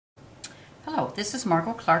Hello, this is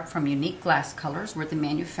Margot Clark from Unique Glass Colors. We're the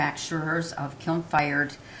manufacturers of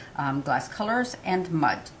kiln-fired glass colors and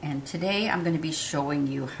mud. And today I'm going to be showing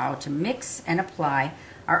you how to mix and apply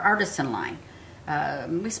our Artisan line.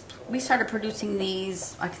 We started producing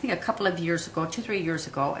these, I think, a couple of years ago, 2-3 years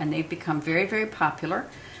ago, and they've become very, very popular.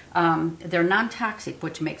 They're non-toxic,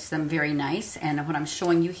 which makes them very nice. And what I'm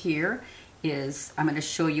showing you here is I'm going to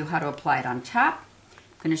show you how to apply it on top.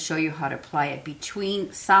 I'm going to show you how to apply it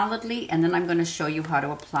between solidly, and then I'm going to show you how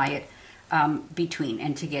to apply it between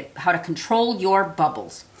and to get how to control your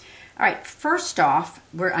bubbles. All right, first off,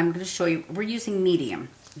 I'm going to show you, we're using medium.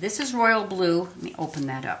 This is royal blue. Let me open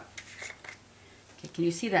that up. Okay, can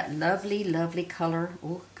you see that lovely, lovely color?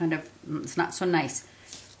 Oh, kind of, it's not so nice.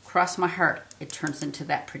 Cross my heart, it turns into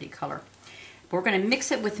that pretty color. But we're going to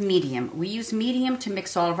mix it with medium. We use medium to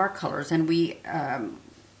mix all of our colors, and we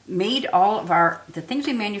made all of the things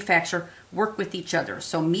we manufacture work with each other.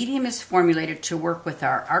 So medium is formulated to work with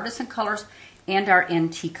our Artisan colors and our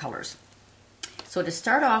NT colors. So to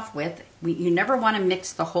start off with, you never want to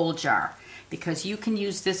mix the whole jar, because you can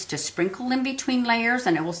use this to sprinkle in between layers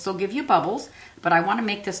and it will still give you bubbles, but I want to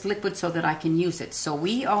make this liquid so that I can use it. So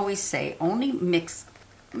we always say only mix,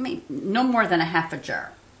 no more than a half a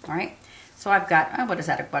jar. All right, so I've got, what is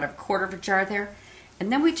that, about a quarter of a jar there?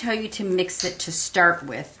 And then we tell you to mix it to start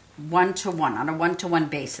with 1-to-1, on a 1-to-1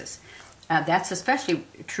 basis. That's especially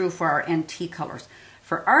true for our NT colors.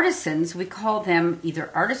 For Artisans, we call them either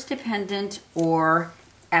artist dependent or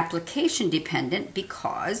application dependent,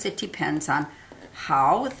 because it depends on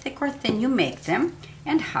how thick or thin you make them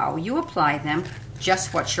and how you apply them,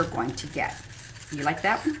 just what you're going to get. You like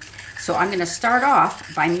that one? So I'm going to start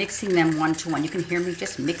off by mixing them 1-to-1. You can hear me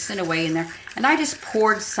just mixing away in there. And I just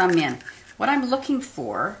poured some in. What I'm looking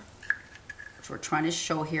for, which we're trying to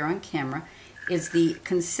show here on camera, is the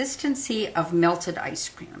consistency of melted ice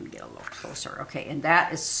cream. Let me get a little closer. Okay, and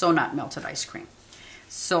that is so not melted ice cream.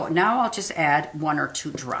 So now I'll just add 1 or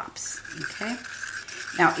 2 drops. Okay.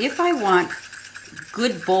 Now, if I want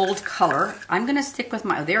good bold color, I'm going to stick with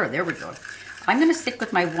my, there we go. I'm going to stick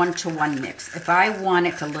with my 1-to-1 mix. If I want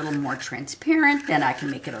it a little more transparent, then I can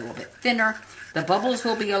make it a little bit thinner. The bubbles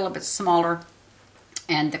will be a little bit smaller,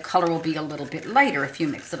 and the color will be a little bit lighter if you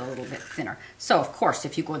mix it a little bit thinner. So, of course,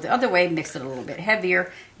 if you go the other way, mix it a little bit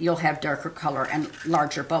heavier, you'll have darker color and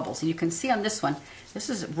larger bubbles. And you can see on this one, this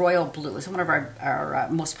is royal blue. It's one of our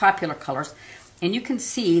most popular colors. And you can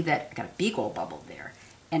see that I got a big old bubble there.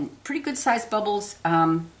 And pretty good sized bubbles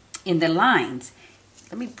in the lines.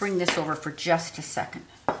 Let me bring this over for just a second.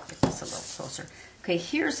 Get this a little closer. Okay,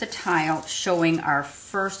 here's a tile showing our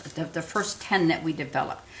the first 10 that we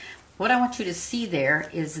developed. What I want you to see there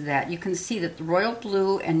is that you can see that the royal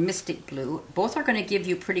blue and mystic blue, both are going to give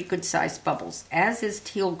you pretty good sized bubbles, as is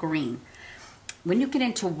teal green. When you get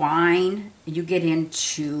into wine, you get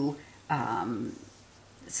into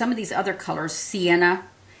some of these other colors, sienna,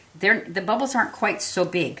 the bubbles aren't quite so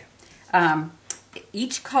big.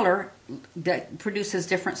 Each color that produces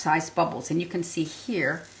different sized bubbles, and you can see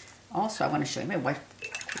here, also I want to show you, my wife,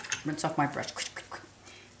 rinse off my brush.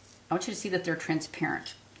 I want you to see that they're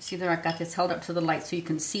transparent. See there, I've got this held up to the light so you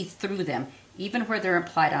can see through them, even where they're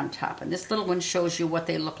applied on top. And this little one shows you what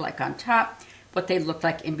they look like on top, what they look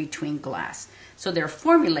like in between glass. So they're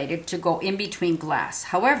formulated to go in between glass.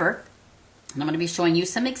 However, and I'm going to be showing you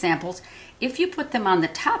some examples, if you put them on the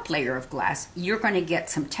top layer of glass, you're going to get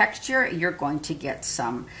some texture, you're going to get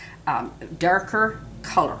some darker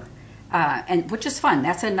color. And which is fun.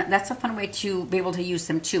 That's a fun way to be able to use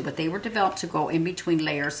them too. But they were developed to go in between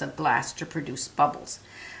layers of glass to produce bubbles.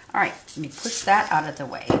 All right, let me push that out of the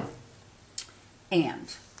way.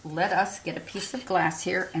 And let us get a piece of glass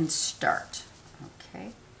here and start.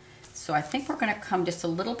 Okay. So I think we're going to come just a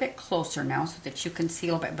little bit closer now so that you can see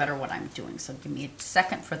a little bit better what I'm doing. So give me a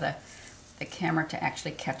second for the camera to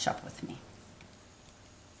actually catch up with me.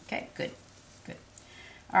 Okay, good, good.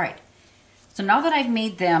 All right. So now that I've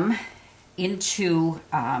made them into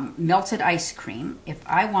melted ice cream, if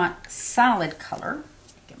I want solid color,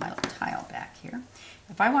 get my little tile back here.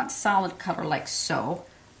 If I want solid color like so,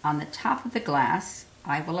 on the top of the glass,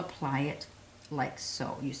 I will apply it like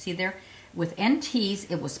so. You see there? With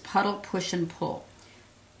NTs, it was puddle, push, and pull.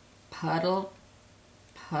 Puddle,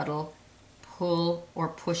 puddle, pull, or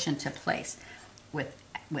push into place. With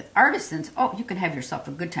Artisans, oh, you can have yourself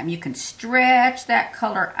a good time. You can stretch that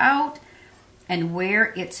color out, and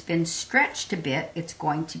where it's been stretched a bit, it's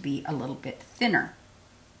going to be a little bit thinner.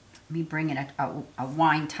 Let me bring in a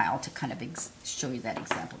wine tile to kind of show you that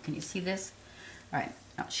example. Can you see this? All right,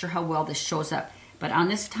 not sure how well this shows up, but on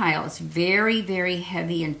this tile, it's very, very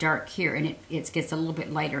heavy and dark here, and it gets a little bit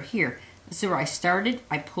lighter here. This is where I started.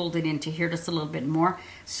 I pulled it into here just a little bit more.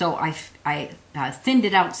 So I thinned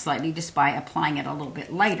it out slightly just by applying it a little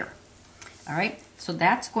bit lighter. All right, so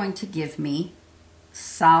that's going to give me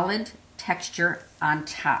solid texture on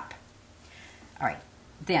top. All right,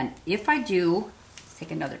 then if I do,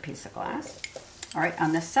 take another piece of glass. All right,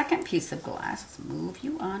 on the second piece of glass, let's move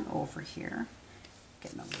you on over here.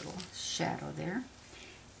 Getting a little shadow there.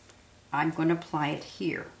 I'm going to apply it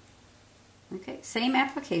here. Okay, same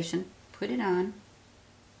application. Put it on.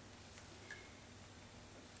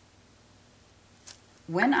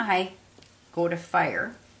 When I go to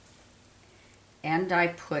fire and I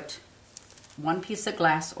put one piece of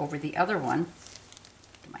glass over the other one,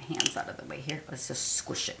 get my hands out of the way here, let's just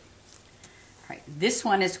squish it. All right, this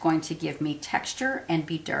one is going to give me texture and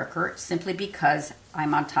be darker simply because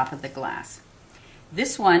I'm on top of the glass.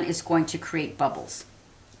 This one is going to create bubbles,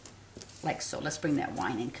 like so. Let's bring that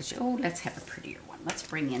wine in because, oh, let's have a prettier one. Let's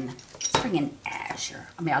bring in azure.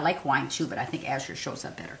 I mean, I like wine too, but I think azure shows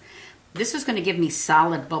up better. This is going to give me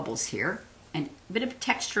solid bubbles here and a bit of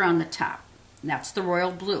texture on the top. And that's the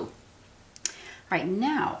royal blue. All right,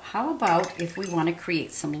 now, how about if we want to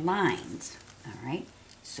create some lines? All right,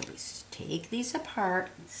 so we take these apart,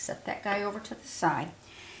 set that guy over to the side.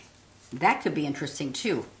 That could be interesting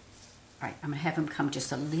too. All right, I'm going to have him come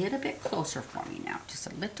just a little bit closer for me now, just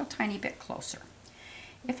a little tiny bit closer.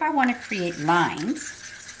 If I want to create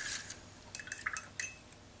lines,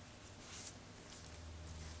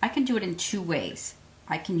 I can do it in two ways.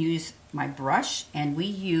 I can use my brush, and we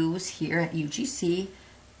use here at UGC,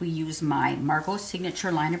 we use my Margot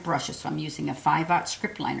Signature line of brushes. So I'm using a 5/0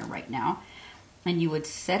 script liner right now. And you would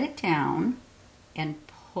set it down and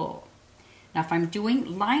pull. Now if I'm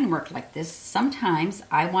doing line work like this, sometimes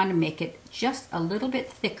I want to make it just a little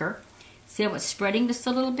bit thicker. See how it's spreading just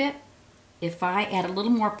a little bit? If I add a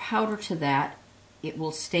little more powder to that, it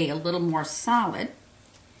will stay a little more solid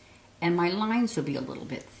and my lines will be a little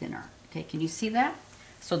bit thinner. Okay, can you see that?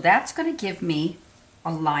 So that's going to give me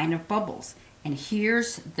a line of bubbles. And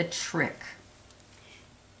here's the trick.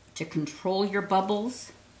 To control your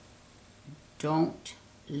bubbles, don't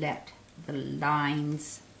let the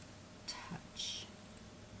lines touch.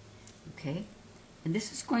 Okay? And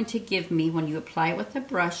this is going to give me, when you apply it with the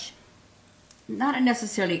brush, not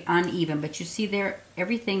necessarily uneven, but you see there,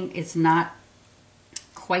 everything is not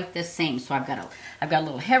quite the same. So I've got a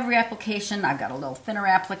little heavier application, I've got a little thinner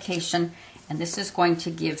application, and this is going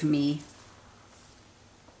to give me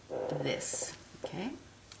this. Okay?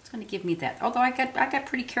 It's going to give me that. Although I got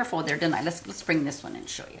pretty careful there, didn't I? Let's bring this one and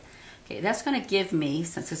show you. Okay, that's going to give me,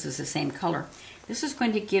 since this is the same color, this is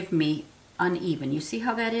going to give me uneven. You see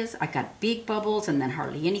how that is? I got big bubbles and then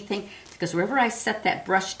hardly anything, because wherever I set that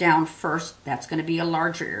brush down first, that's going to be a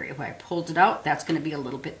larger area. When I pulled it out, that's going to be a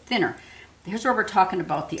little bit thinner. Here's where we're talking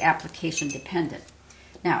about the application dependent.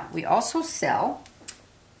 Now, we also sell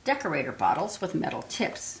decorator bottles with metal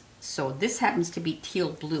tips. So this happens to be teal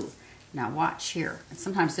blue. Now watch here. And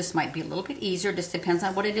sometimes this might be a little bit easier, just depends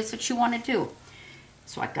on what it is that you want to do.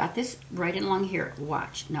 So I got this right along here.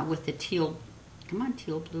 Watch. Now with the teal, come on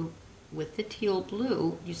teal blue. With the teal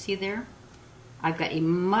blue, you see there? I've got a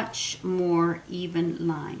much more even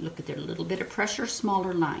line. Look at there, a little bit of pressure,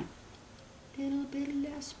 smaller line. Little bit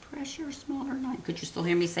less pressure, smaller line. Could you still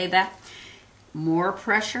hear me say that? More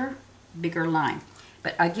pressure, bigger line.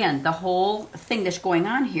 But again, the whole thing that's going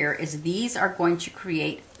on here is these are going to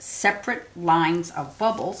create separate lines of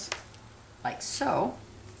bubbles, like so,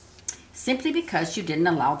 simply because you didn't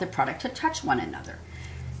allow the product to touch one another.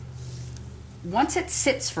 Once it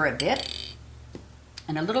sits for a bit,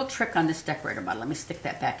 and a little trick on this decorator bottle, let me stick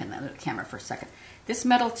that back in the camera for a second. This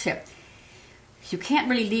metal tip, you can't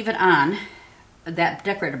really leave it on that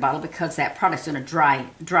decorator bottle because that product's going to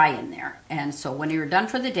dry in there. And so when you're done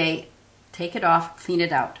for the day, take it off, clean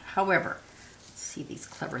it out. However, let's see these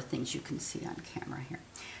clever things you can see on camera here.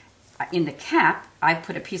 In the cap, I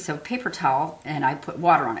put a piece of paper towel and I put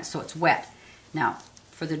water on it so it's wet. Now,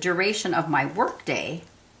 for the duration of my work day,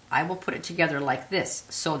 I will put it together like this.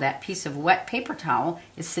 So that piece of wet paper towel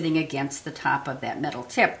is sitting against the top of that metal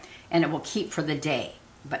tip, and it will keep for the day,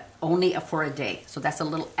 but only for a day. So that's a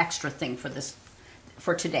little extra thing for this,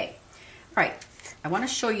 for today. All right, I want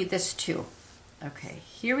to show you this too. Okay,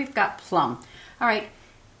 here we've got plum. All right,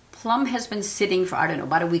 plum has been sitting for, I don't know,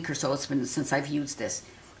 about a week or so. It's been since I've used this.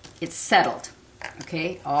 It's settled,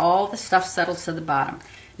 okay? All the stuff settles to the bottom.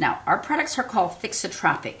 Now, our products are called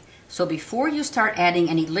Fixotropic. So before you start adding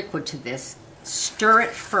any liquid to this, stir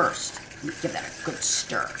it first. Give that a good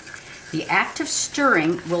stir. The act of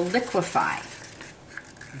stirring will liquefy.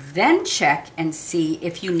 Then check and see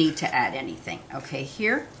if you need to add anything. Okay,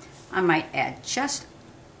 here I might add just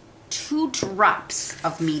 2 drops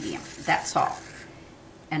of medium. That's all.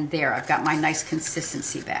 And there, I've got my nice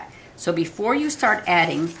consistency back. So before you start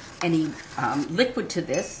adding any liquid to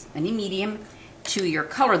this, any medium to your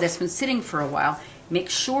color that's been sitting for a while, make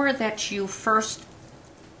sure that you first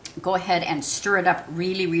go ahead and stir it up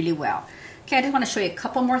really, really well. Okay, I just want to show you a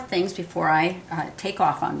couple more things before I take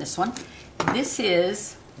off on this one. This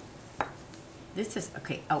is,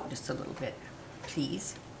 okay, out just a little bit,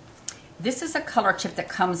 please. This is a color chip that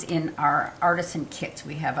comes in our Artisan kits.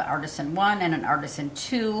 We have an Artisan 1 and an Artisan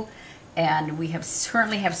 2, and we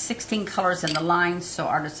currently have 16 colors in the line, so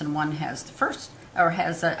Artisan 1 has the first, or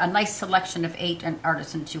has a nice selection of 8, and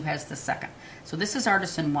Artisan 2 has the second. So this is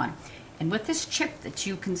Artisan 1. And with this chip that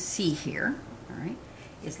you can see here, all right,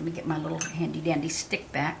 is, let me get my little handy dandy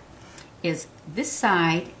stick back, is this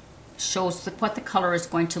side shows what the color is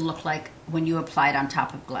going to look like when you apply it on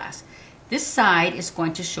top of glass. This side is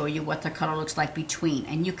going to show you what the color looks like between.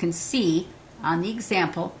 And you can see on the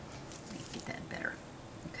example, let me get that better,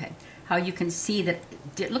 okay, how you can see that,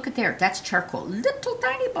 look at there, that's charcoal, little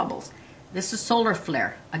tiny bubbles. This is solar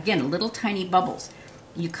flare, again, little tiny bubbles.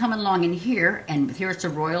 You come along in here, and here's the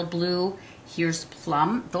royal blue, here's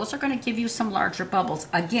plum. Those are going to give you some larger bubbles.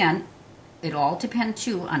 Again, it all depends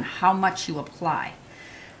too on how much you apply.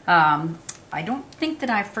 I don't think that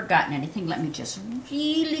I've forgotten anything. Let me just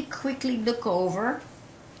really quickly look over.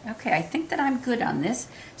 Okay, I think that I'm good on this.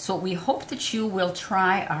 So we hope that you will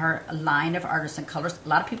try our line of Artisan Colors. A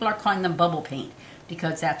lot of people are calling them bubble paint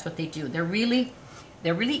because that's what they do. They're really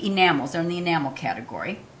enamels. They're in the enamel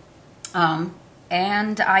category.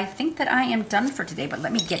 And I think that I am done for today, but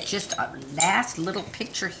let me get just a last little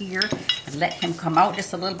picture here and let him come out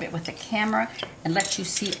just a little bit with the camera and let you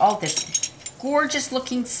see all this gorgeous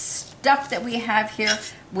looking stuff that we have here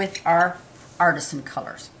with our Artisan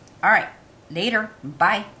Colors. All right, later,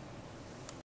 bye.